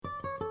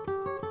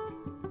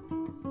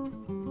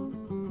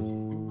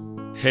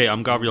Hey,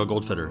 I'm Gavriel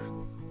Goldfeder.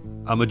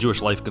 I'm a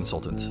Jewish life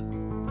consultant,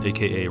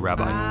 aka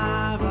Rabbi.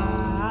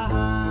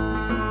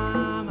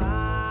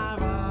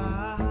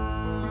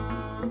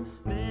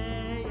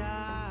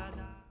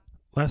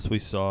 Last we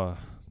saw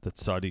that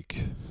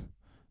tzaddik,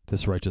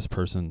 this righteous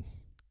person,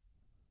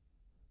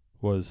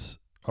 was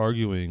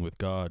arguing with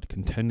God,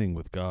 contending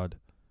with God,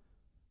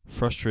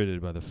 frustrated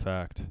by the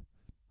fact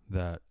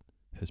that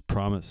his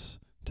promise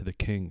to the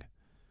king,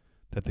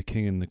 that the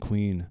king and the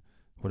queen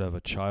would have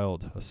a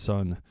child, a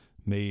son,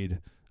 made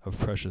of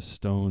precious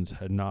stones,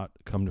 had not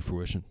come to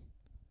fruition.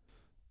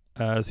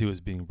 As he was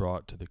being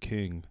brought to the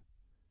king,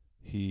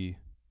 he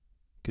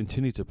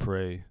continued to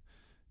pray,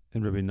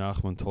 and Rabbi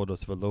Nachman told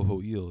us, V'lo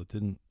ho'il, it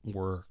didn't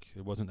work,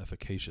 it wasn't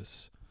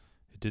efficacious,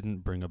 it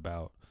didn't bring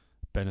about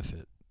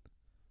benefit,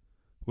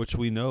 which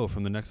we know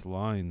from the next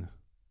line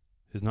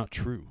is not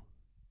true.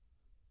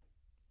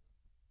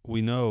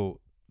 We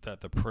know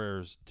that the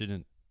prayers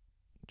didn't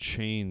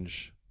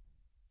change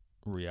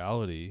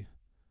reality.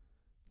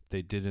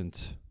 They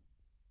didn't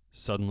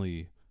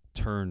suddenly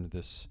turn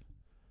this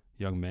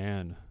young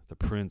man, the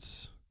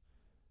prince,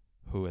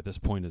 who at this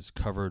point is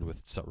covered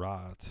with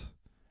tzarat,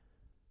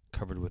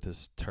 covered with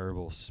this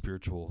terrible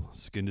spiritual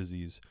skin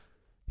disease.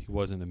 He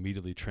wasn't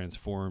immediately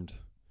transformed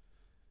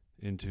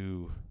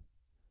into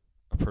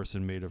a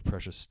person made of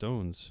precious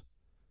stones.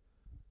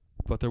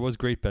 But there was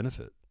great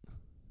benefit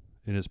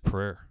in his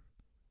prayer.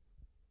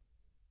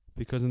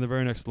 Because in the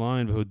very next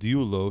line,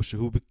 V'hodiu lo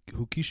shehu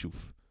kishuf,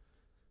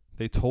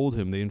 they told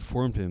him, they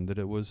informed him that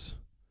it was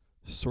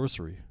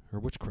sorcery or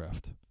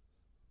witchcraft.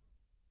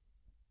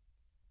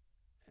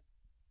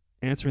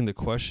 Answering the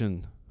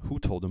question, who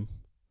told him?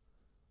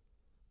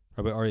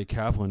 Rabbi Aryeh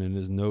Kaplan in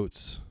his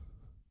notes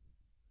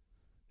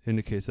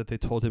indicates that they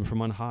told him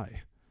from on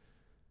high.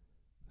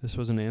 This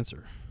was an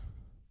answer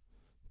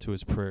to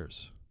his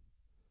prayers,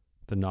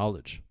 the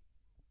knowledge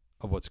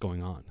of what's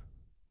going on,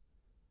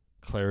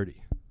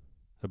 clarity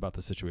about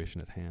the situation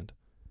at hand.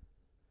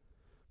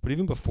 But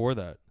even before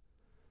that,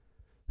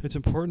 it's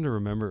important to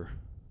remember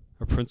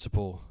a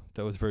principle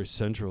that was very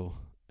central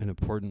and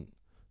important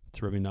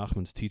to Rabbi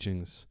Nachman's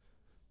teachings,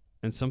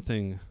 and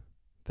something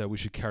that we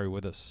should carry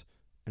with us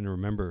and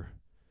remember,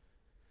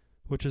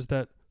 which is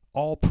that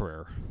all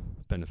prayer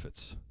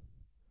benefits.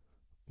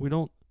 We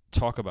don't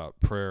talk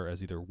about prayer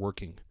as either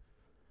working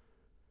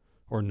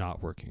or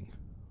not working.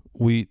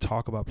 We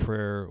talk about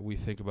prayer, we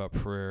think about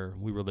prayer,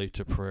 we relate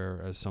to prayer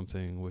as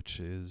something which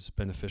is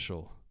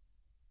beneficial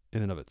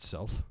in and of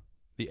itself.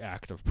 The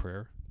act of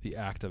prayer, the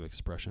act of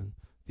expression,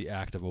 the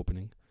act of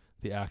opening,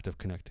 the act of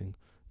connecting,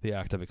 the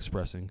act of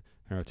expressing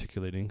and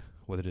articulating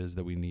what it is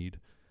that we need,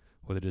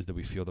 what it is that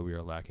we feel that we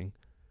are lacking.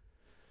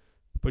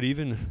 But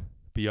even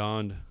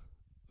beyond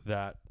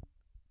that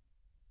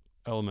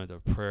element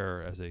of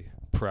prayer as a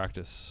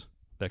practice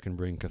that can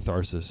bring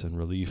catharsis and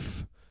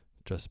relief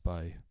just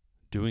by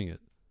doing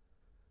it,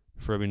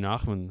 for Rabbi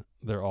Nachman,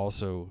 there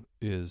also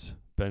is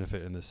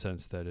benefit in the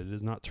sense that it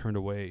is not turned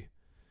away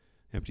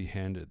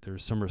empty-handed.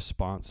 There's some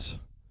response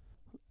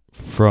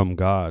from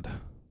God,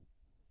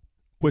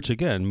 which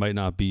again might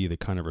not be the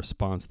kind of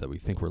response that we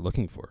think we're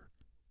looking for.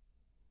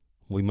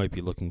 We might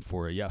be looking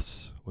for a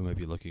yes. We might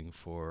be looking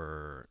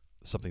for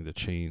something to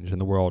change in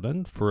the world.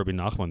 And for Rabbi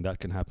Nachman, that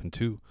can happen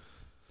too.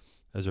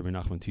 As Rabbi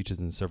Nachman teaches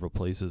in several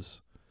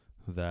places,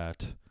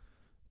 that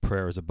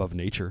prayer is above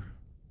nature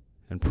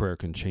and prayer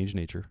can change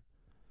nature.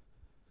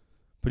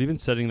 But even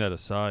setting that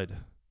aside,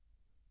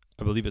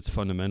 I believe it's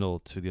fundamental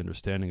to the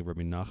understanding of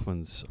Rabbi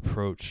Nachman's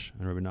approach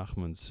and Rabbi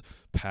Nachman's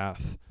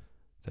path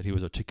that he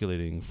was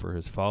articulating for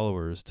his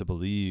followers to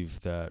believe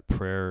that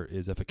prayer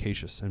is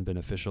efficacious and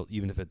beneficial,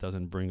 even if it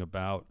doesn't bring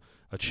about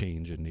a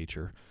change in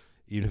nature,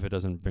 even if it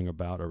doesn't bring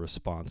about a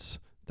response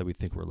that we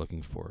think we're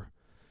looking for.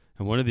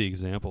 And one of the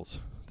examples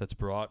that's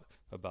brought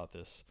about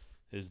this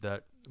is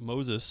that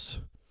Moses,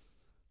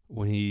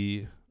 when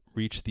he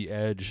reached the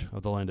edge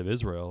of the land of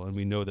Israel, and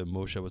we know that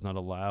Moshe was not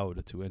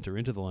allowed to enter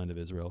into the land of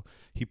Israel,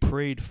 he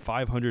prayed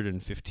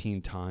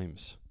 515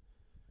 times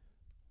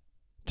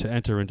to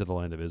enter into the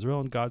land of Israel,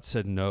 and God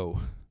said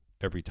no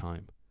every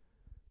time.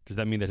 Does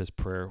that mean that his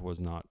prayer was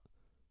not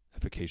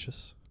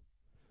efficacious?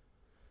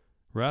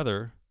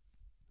 Rather,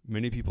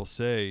 many people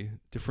say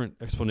different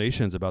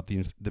explanations about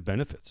the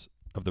benefits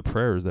of the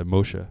prayers that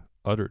Moshe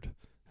uttered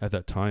at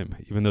that time,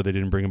 even though they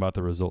didn't bring about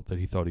the result that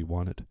he thought he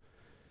wanted.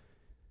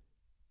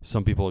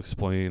 Some people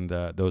explain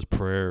that those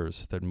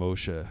prayers that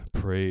Moshe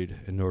prayed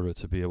in order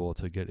to be able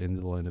to get into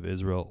the land of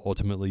Israel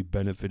ultimately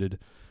benefited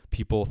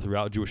people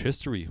throughout Jewish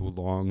history who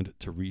longed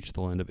to reach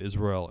the land of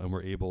Israel and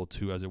were able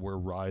to, as it were,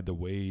 ride the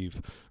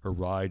wave or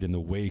ride in the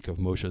wake of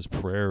Moshe's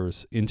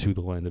prayers into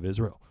the land of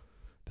Israel.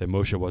 That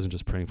Moshe wasn't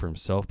just praying for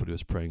himself, but he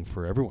was praying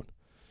for everyone.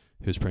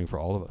 He was praying for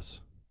all of us.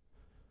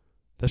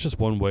 That's just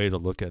one way to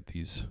look at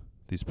these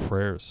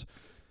prayers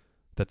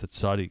that the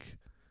tzaddik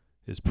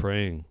is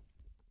praying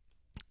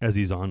as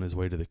he's on his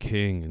way to the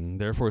king, and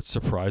therefore it's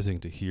surprising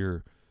to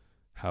hear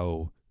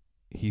how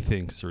he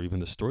thinks, or even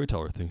the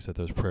storyteller thinks, that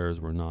those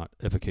prayers were not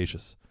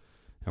efficacious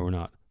and were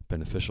not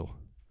beneficial.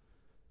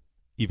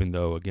 Even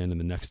though, again, in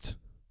the next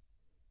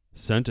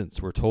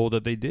sentence, we're told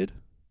that they did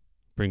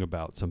bring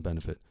about some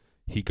benefit.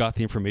 He got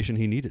the information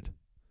he needed.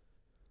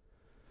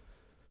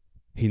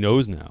 He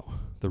knows now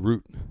the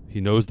root.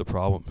 He knows the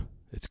problem.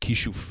 It's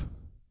kishuf.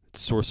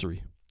 It's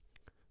sorcery.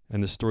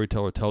 And the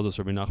storyteller tells us,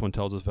 Rabbi Nachman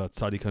tells us about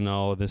tzaddik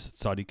hanal, this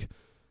tzaddik.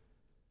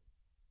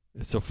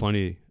 It's so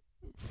funny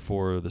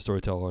for the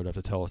storyteller to have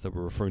to tell us that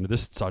we're referring to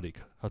this tzaddik,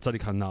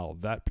 tzaddik hanal,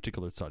 that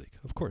particular tzaddik.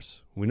 Of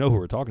course, we know who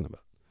we're talking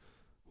about.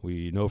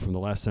 We know from the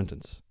last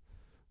sentence,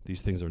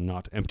 these things are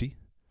not empty.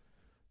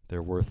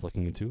 They're worth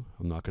looking into.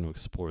 I'm not going to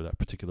explore that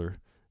particular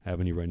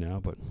avenue right now,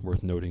 but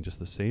worth noting just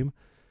the same.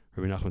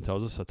 Rabbi Nachman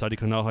tells us, tzaddik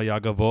hanal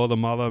hayagavo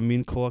lamala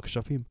min kol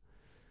kshafim.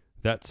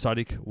 That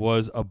tzaddik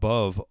was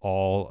above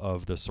all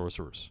of the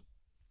sorcerers.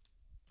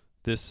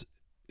 This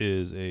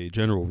is a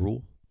general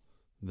rule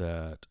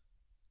that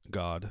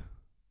God,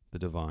 the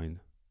divine,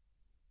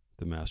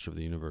 the master of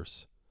the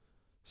universe,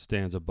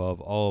 stands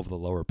above all of the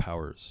lower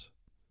powers.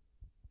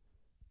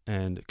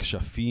 And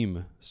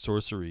kshafim,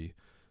 sorcery,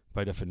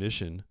 by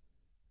definition,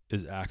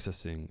 is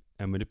accessing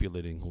and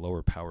manipulating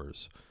lower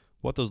powers.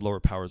 What those lower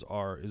powers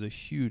are is a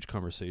huge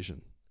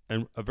conversation,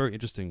 and a very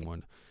interesting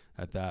one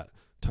at that,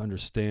 to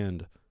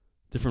understand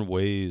different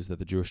ways that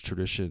the Jewish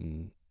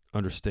tradition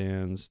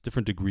understands,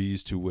 different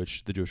degrees to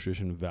which the Jewish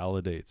tradition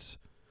validates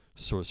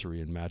sorcery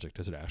and magic.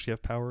 Does it actually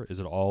have power? Is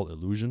it all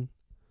illusion?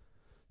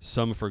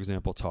 Some, for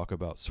example, talk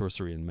about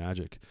sorcery and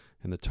magic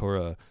in the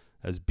Torah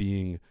as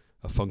being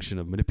a function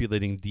of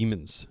manipulating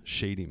demons,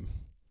 shadim.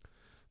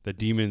 The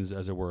demons,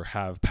 as it were,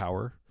 have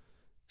power,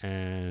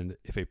 and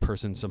if a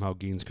person somehow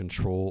gains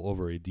control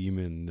over a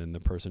demon, then the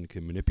person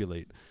can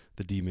manipulate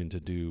the demon to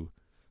do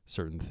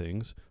certain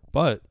things.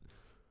 But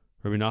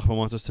Rabbi Nachman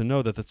wants us to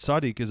know that the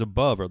tzaddik is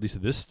above, or at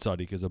least this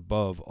tzaddik is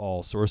above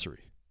all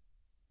sorcery.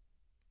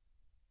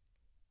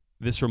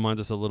 This reminds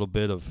us a little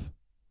bit of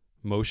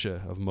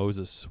Moshe, of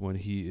Moses, when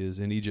he is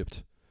in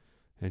Egypt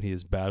and he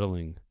is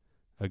battling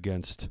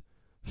against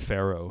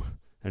Pharaoh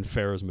and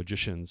Pharaoh's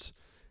magicians.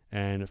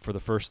 And for the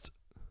first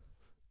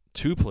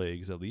 2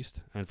 plagues, at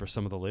least, and for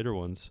some of the later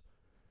ones,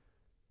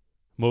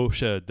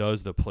 Moshe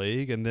does the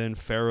plague, and then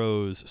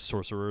Pharaoh's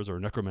sorcerers or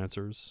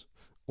necromancers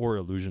or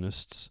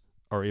illusionists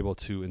are able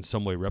to in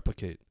some way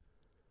replicate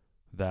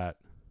that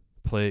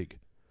plague.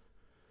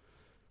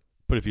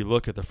 But if you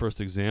look at the first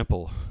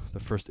example,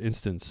 the first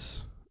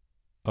instance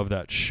of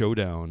that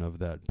showdown, of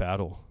that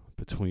battle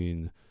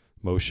between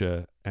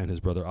Moshe and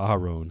his brother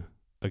Aharon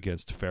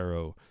against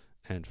Pharaoh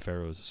and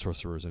Pharaoh's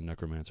sorcerers and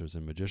necromancers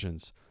and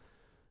magicians,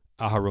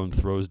 Aharon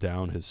throws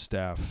down his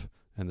staff,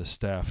 and the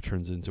staff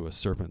turns into a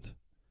serpent.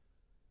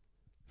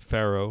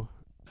 Pharaoh,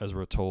 as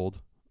we're told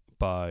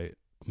by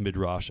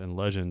Midrash and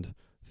legend,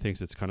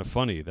 thinks it's kind of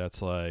funny.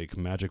 That's like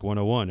Magic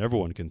 101.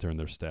 Everyone can turn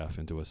their staff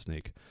into a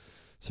snake.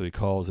 So he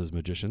calls his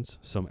magicians.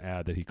 Some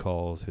add that he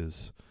calls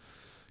his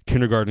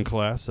kindergarten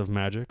class of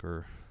magic,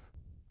 or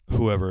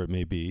whoever it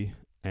may be,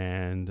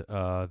 and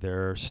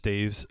their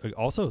staves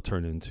also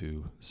turn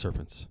into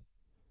serpents.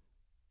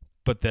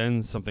 But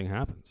then something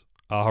happens.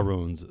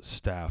 Aharon's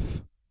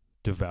staff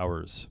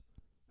devours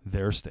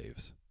their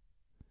staves.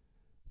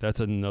 That's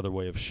another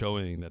way of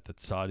showing that the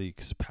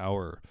tzaddik's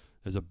power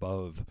is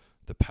above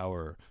the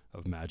power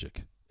of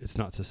magic. It's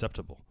not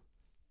susceptible.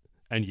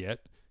 And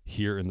yet,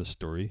 here in the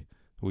story,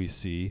 we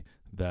see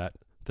that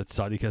the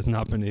tzaddik has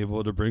not been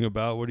able to bring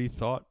about what he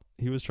thought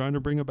he was trying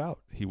to bring about.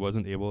 He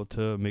wasn't able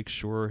to make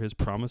sure his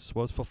promise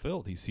was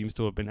fulfilled. He seems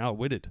to have been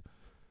outwitted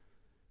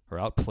or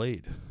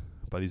outplayed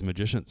by these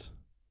magicians.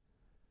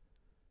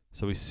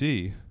 So we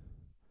see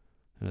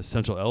an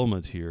essential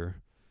element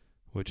here,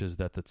 which is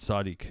that the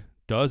tzaddik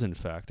does in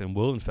fact and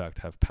will in fact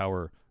have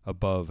power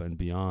above and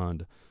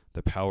beyond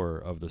the power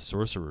of the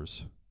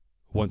sorcerers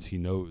once he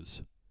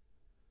knows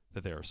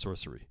that they are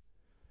sorcery.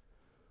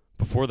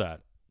 Before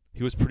that,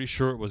 he was pretty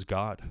sure it was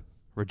God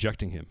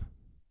rejecting him.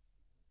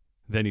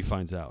 Then he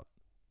finds out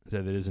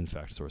that it is in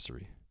fact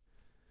sorcery.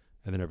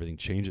 And then everything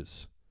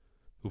changes.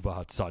 And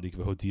this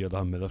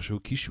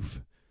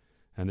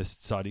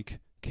tzaddik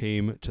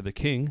came to the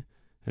king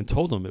and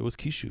told him it was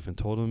kishuf, and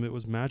told him it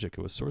was magic,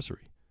 it was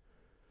sorcery.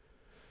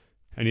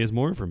 And he has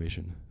more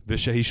information. And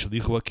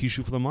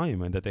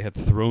that they had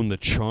thrown the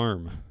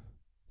charm,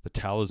 the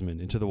talisman,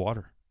 into the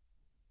water.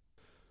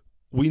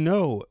 We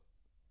know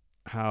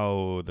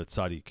how the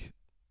tzaddik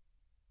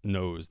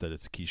knows that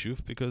it's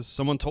kishuf because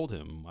someone told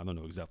him. I don't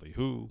know exactly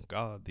who,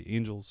 God, the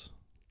angels,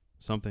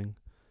 something.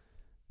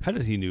 How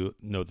did he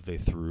know that they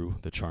threw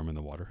the charm in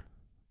the water?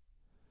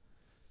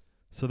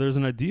 So there's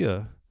an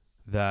idea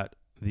that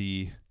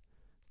the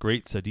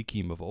great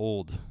tzaddikim of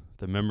old,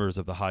 the members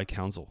of the High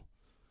Council,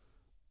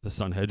 the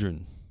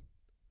Sanhedrin,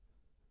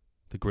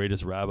 the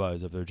greatest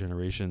rabbis of their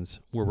generations,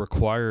 were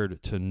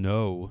required to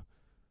know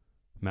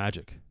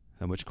magic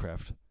and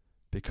witchcraft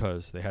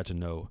because they had to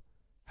know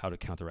how to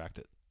counteract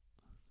it.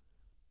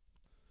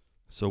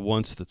 So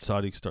once the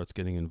tzaddik starts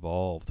getting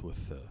involved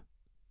with the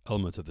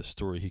elements of the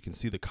story, he can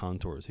see the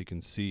contours. He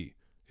can see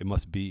it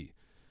must be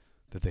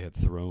that they had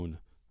thrown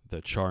the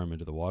charm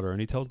into the water,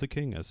 and he tells the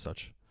king as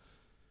such.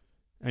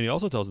 And he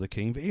also tells the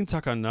king, "Ve'in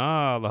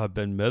takana laha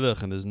ben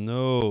melech," and there's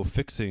no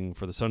fixing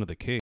for the son of the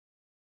king,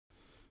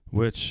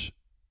 which,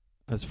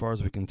 as far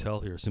as we can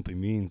tell here, simply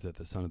means that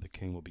the son of the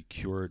king will be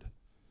cured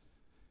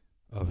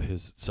of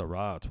his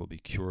tzarat, will be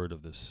cured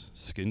of this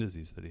skin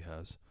disease that he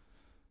has.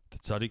 The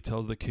tzaddik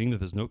tells the king that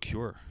there's no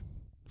cure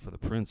for the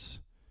prince.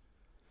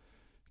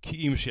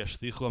 The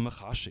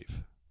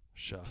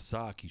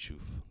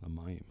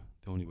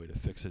only way to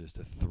fix it is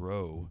to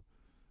throw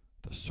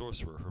the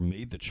sorcerer who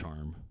made the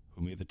charm,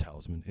 who made the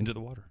talisman, into the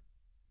water.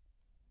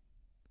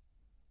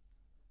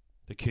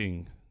 The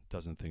king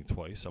doesn't think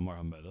twice. Amar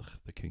HaMelech,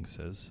 the king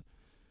says,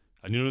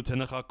 I'll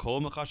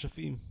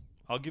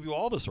give you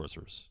all the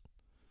sorcerers.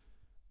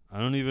 I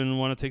don't even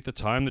want to take the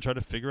time to try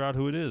to figure out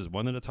who it is,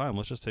 one at a time.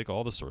 Let's just take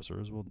all the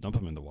sorcerers. We'll dump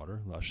them in the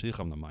water.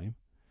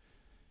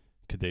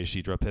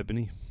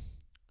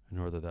 In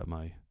order that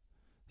my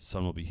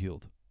son will be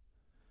healed.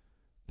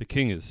 The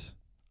king is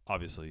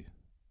obviously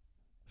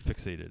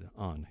fixated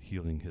on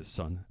healing his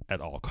son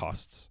at all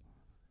costs.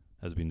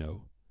 As we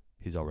know,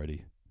 he's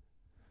already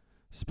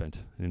spent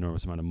an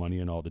enormous amount of money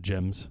and all the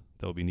gems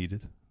that will be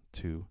needed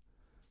to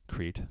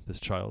create this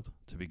child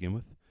to begin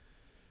with.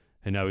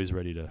 And now he's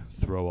ready to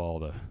throw all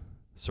the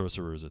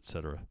sorcerers,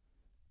 etc.,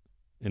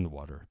 in the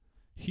water.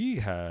 He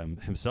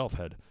himself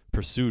had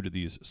pursued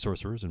these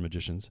sorcerers and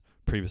magicians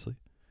previously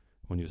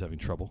when he was having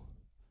trouble,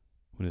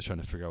 when he was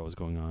trying to figure out what was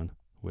going on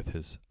with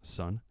his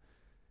son.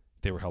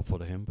 They were helpful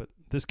to him, but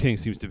this king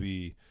seems to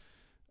be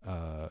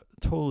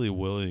totally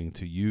willing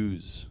to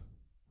use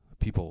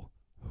people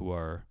who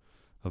are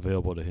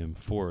available to him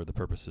for the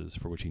purposes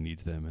for which he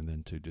needs them, and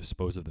then to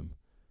dispose of them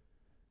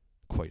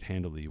quite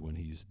handily when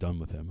he's done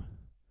with them.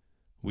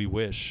 We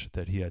wish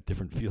that he had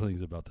different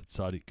feelings about the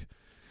tzaddik.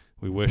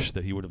 We wish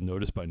that he would have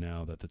noticed by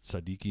now that the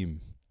tzaddikim,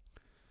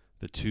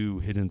 the two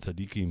hidden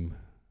tzaddikim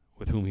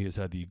with whom he has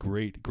had the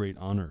great, great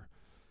honor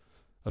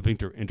of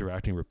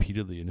interacting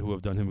repeatedly, and who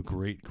have done him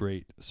great,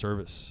 great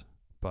service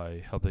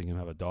by helping him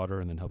have a daughter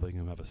and then helping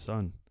him have a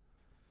son.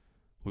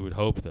 We would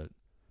hope that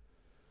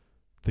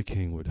the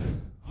king would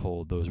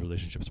hold those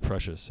relationships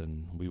precious,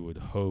 and we would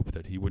hope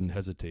that he would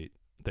hesitate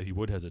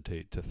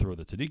to throw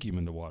the tzaddikim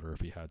in the water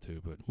if he had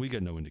to, but we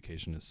get no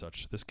indication as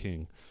such. This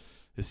king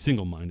is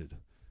single-minded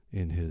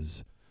in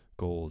his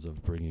goals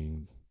of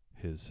bringing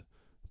his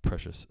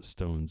precious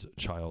stone's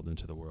child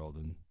into the world,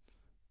 and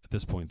at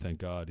this point, thank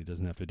God, he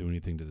doesn't have to do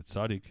anything to the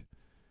tzaddik.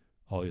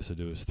 All he has to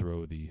do is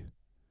throw the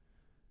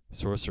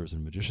sorcerers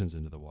and magicians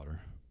into the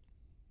water.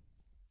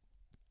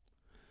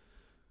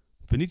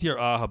 V'nit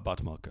yar'ah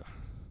bat malka.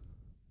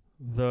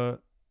 The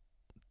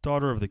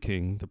daughter of the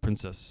king, the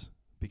princess,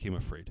 became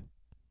afraid.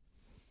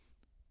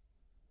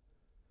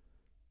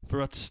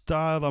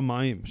 V'ratzta el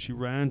hamayim. She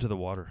ran to the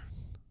water.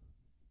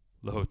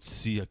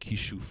 Lahotzi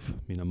kishuf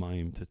min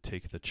hamayim, to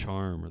take the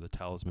charm or the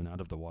talisman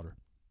out of the water.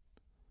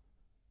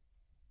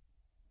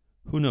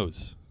 Who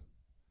knows?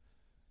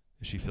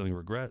 Is she feeling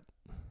regret?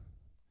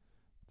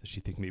 Does she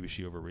think maybe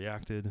she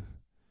overreacted?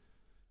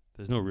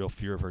 There's no real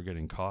fear of her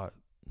getting caught.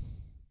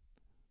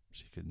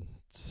 She could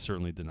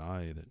certainly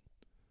deny that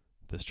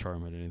this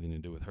charm had anything to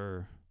do with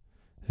her.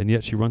 And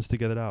yet she runs to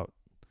get it out.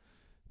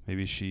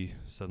 Maybe she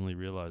suddenly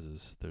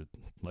realizes that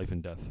life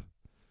and death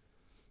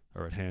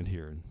are at hand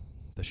here, and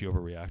that she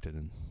overreacted,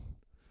 and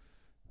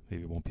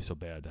maybe it won't be so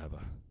bad to have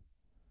a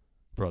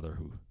brother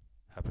who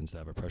happens to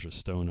have a precious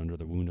stone under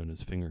the wound on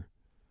his finger.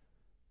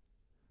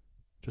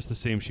 Just the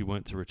same, she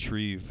went to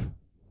retrieve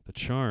the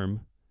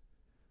charm,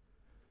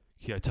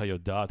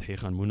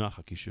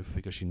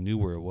 because she knew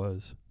where it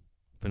was.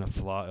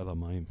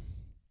 And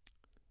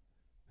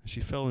she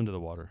fell into the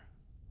water.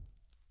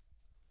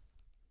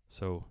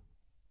 So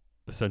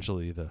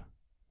essentially the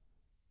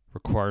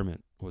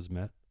requirement was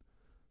met.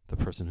 The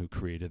person who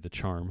created the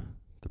charm,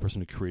 the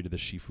person who created the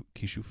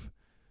kishuf,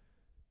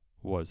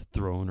 was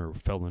thrown or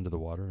fell into the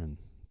water, and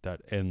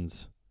that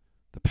ends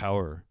the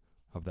power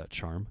of that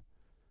charm.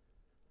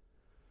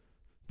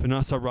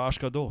 V'nasa rash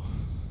gadol,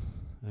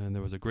 and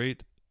there was a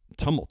great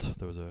tumult.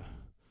 There was a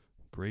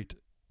great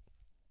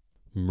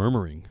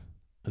murmuring,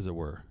 as it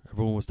were.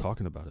 Everyone was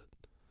talking about it.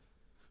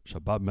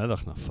 Shabbat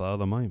melech nafla al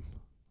hamayim.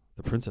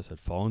 The princess had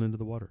fallen into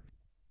the water.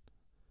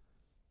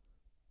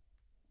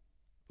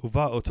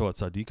 Uva oto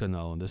tzaddik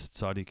anal, and this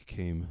tzaddik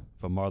came.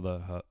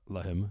 V'amar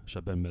lahem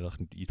shaben melech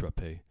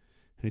yitrapeh,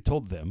 and he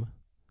told them,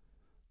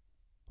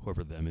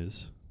 whoever them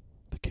is,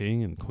 the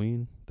king and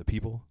queen, the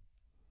people,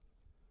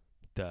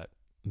 that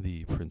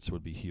the prince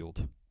would be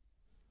healed.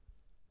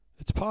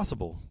 It's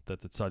possible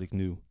that the tzaddik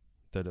knew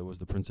that it was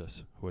the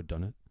princess who had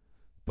done it,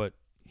 but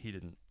he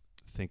didn't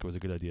think it was a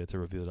good idea to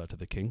reveal that to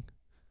the king.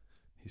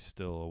 He's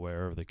still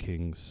aware of the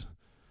king's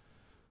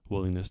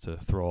willingness to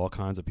throw all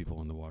kinds of people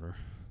in the water.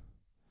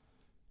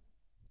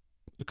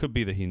 It could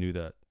be that he knew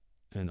that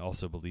and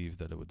also believed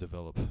that it would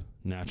develop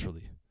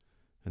naturally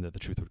and that the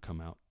truth would come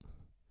out.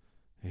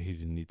 And he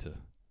didn't need to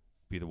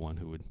be the one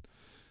who would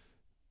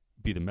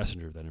be the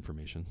messenger of that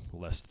information,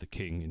 lest the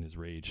king in his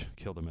rage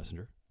kill the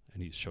messenger.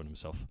 And he's shown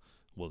himself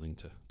willing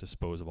to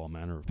dispose of all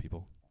manner of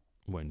people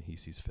when he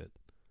sees fit.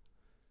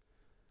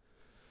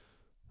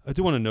 I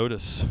do want to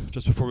notice,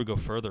 just before we go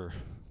further,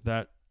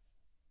 that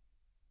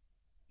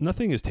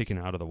nothing is taken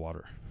out of the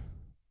water.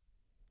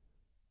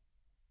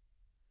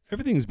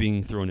 Everything is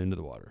being thrown into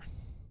the water.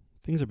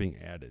 Things are being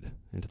added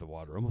into the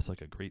water, almost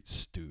like a great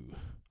stew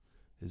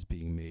is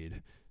being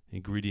made,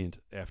 ingredient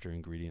after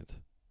ingredient.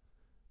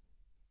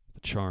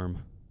 The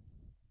charm,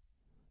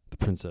 the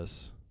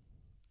princess.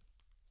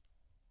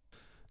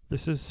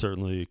 This is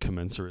certainly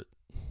commensurate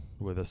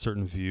with a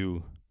certain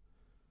view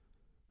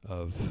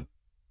of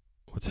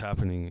what's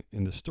happening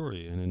in the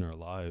story and in our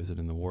lives and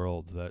in the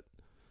world, that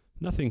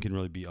nothing can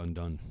really be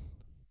undone.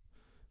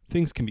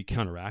 Things can be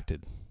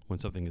counteracted when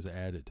something is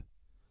added.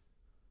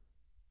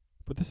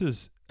 But this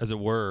is, as it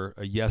were,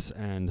 a yes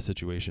and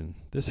situation.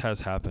 This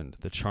has happened.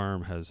 The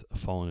charm has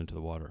fallen into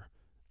the water.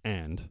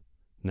 And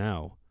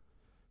now,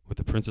 with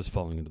the princess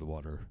falling into the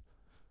water,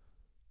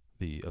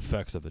 the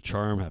effects of the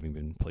charm having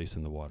been placed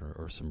in the water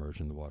or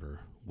submerged in the water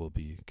will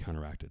be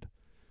counteracted.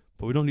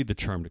 But we don't need the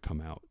charm to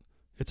come out.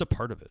 It's a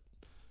part of it,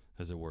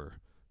 as it were.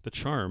 The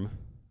charm,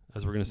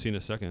 as we're going to see in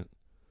a second,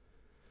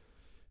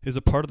 is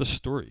a part of the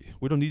story.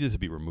 We don't need it to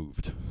be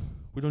removed.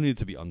 We don't need it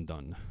to be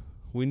undone.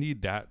 We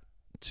need that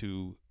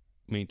to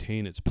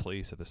maintain its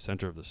place at the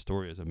center of the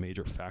story as a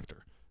major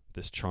factor.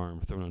 This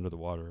charm thrown under the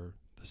water,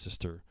 the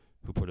sister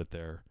who put it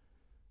there.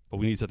 But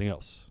we need something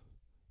else.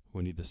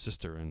 We need the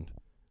sister and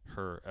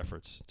her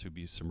efforts to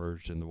be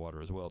submerged in the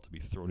water as well, to be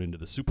thrown into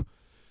the soup,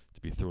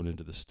 to be thrown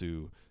into the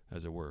stew,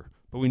 as it were.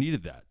 But we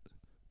needed that.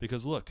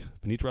 Because look,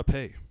 Venit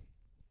Rape,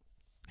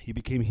 he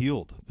became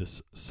healed,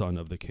 this son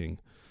of the king.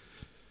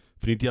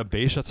 Venit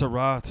Besha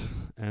Tzarat,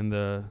 and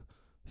the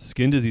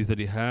skin disease that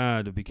he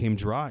had became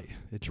dry.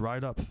 It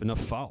dried up.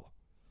 V'nafal.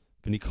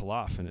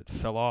 V'nikalaf, and it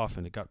fell off,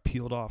 and it got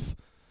peeled off.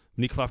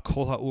 V'nikalaf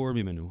kol ha'or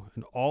mimenu,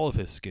 and all of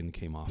his skin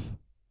came off.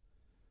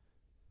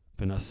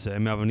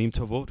 V'naseh me'avanim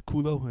tovot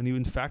kulo, and he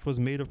in fact was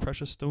made of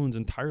precious stones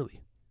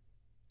entirely.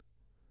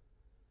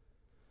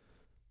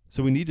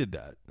 So we needed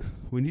that.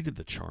 We needed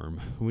the charm.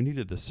 We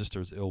needed the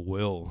sister's ill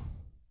will.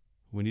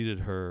 We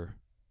needed her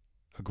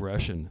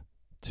aggression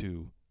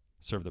to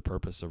serve the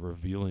purpose of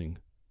revealing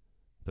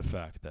the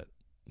fact that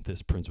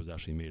this prince was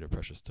actually made of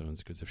precious stones,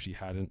 because if she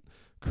hadn't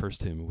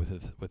cursed him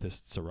with this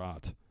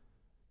tzarat,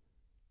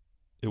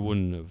 it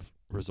wouldn't have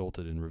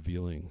resulted in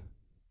revealing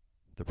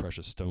the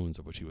precious stones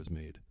of which he was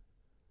made.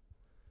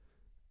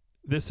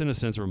 This, in a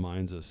sense,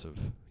 reminds us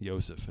of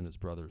Yosef and his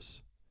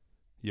brothers.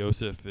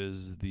 Yosef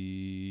is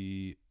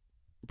the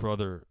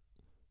brother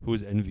who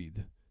is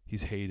envied.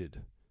 He's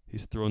hated.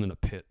 He's thrown in a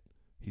pit.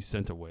 He's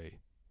sent away.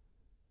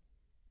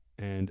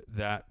 And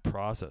that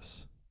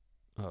process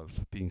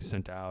of being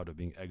sent out, of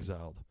being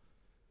exiled,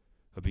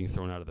 of being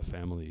thrown out of the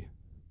family,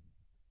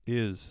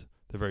 is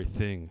the very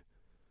thing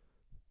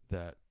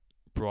that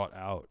brought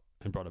out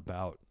and brought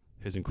about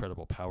his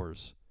incredible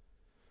powers,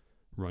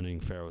 running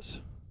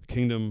Pharaoh's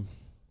kingdom,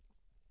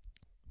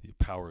 the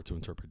power to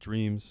interpret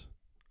dreams,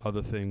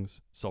 other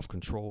things,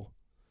 self-control.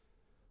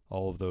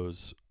 All of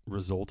those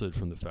resulted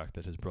from the fact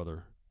that his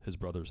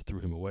brothers threw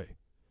him away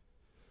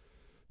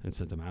and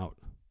sent him out.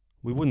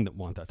 We wouldn't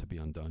want that to be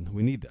undone.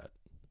 We need that.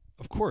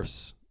 Of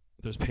course,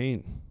 there's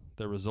pain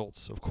that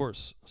results. Of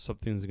course,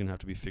 something's going to have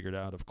to be figured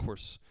out. Of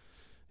course,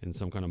 in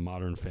some kind of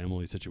modern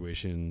family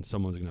situation,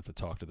 someone's going to have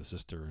to talk to the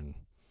sister, and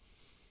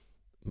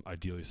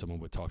ideally someone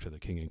would talk to the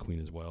king and queen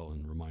as well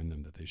and remind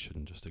them that they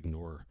shouldn't just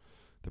ignore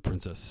the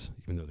princess,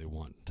 even though they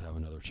want to have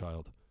another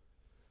child.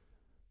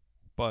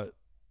 But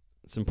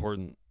it's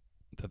important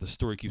that the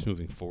story keeps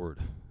moving forward,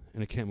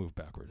 and it can't move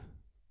backward.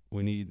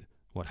 We need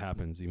what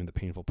happens, even the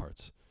painful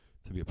parts,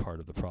 to be a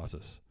part of the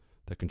process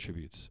that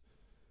contributes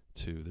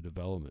to the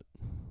development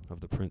of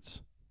the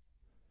prince.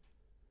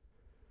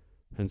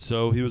 And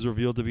so he was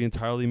revealed to be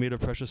entirely made of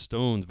precious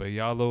stones.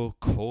 Vayalo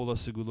kol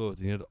sigulot.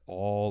 He had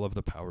all of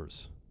the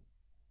powers.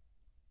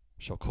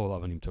 Shal kol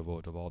avanim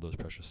tavot, of all those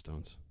precious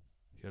stones.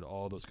 He had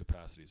all those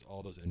capacities,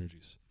 all those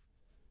energies,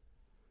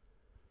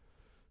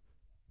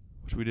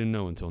 which we didn't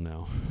know until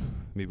now.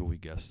 Maybe we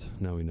guessed.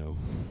 Now we know.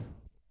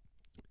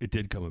 It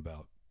did come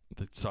about.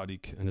 The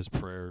tzaddik and his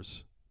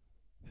prayers,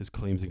 his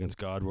claims against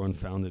God, were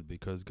unfounded,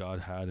 because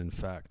God had, in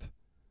fact,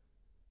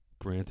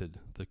 granted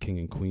the king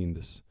and queen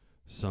this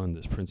son,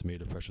 this prince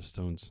made of precious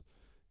stones.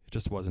 It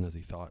just wasn't as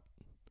he thought.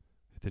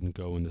 It didn't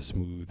go in the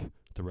smooth,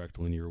 direct,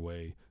 linear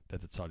way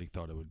that the tzaddik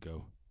thought it would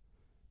go.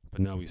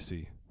 But now we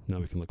see. Now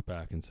we can look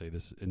back and say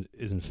this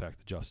is in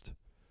fact just.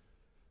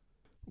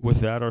 With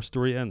that, our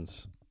story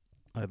ends.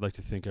 I'd like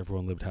to think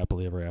everyone lived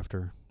happily ever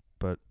after,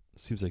 but it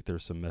seems like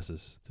there's some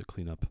messes to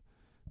clean up,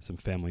 some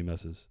family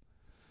messes.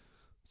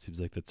 It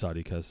seems like the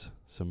tzaddik has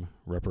some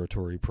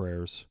reparatory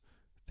prayers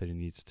that he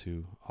needs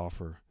to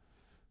offer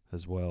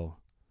as well.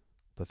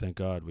 But thank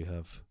God we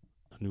have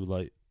a new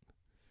light.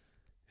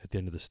 At the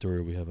end of the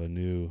story, we have a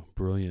new,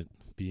 brilliant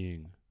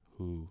being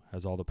who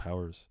has all the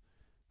powers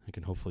and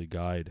can hopefully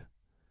guide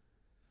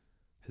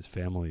his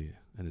family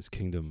and his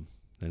kingdom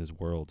and his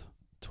world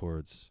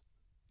towards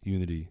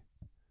unity,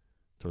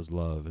 towards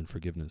love and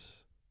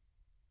forgiveness.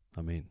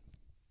 Amen.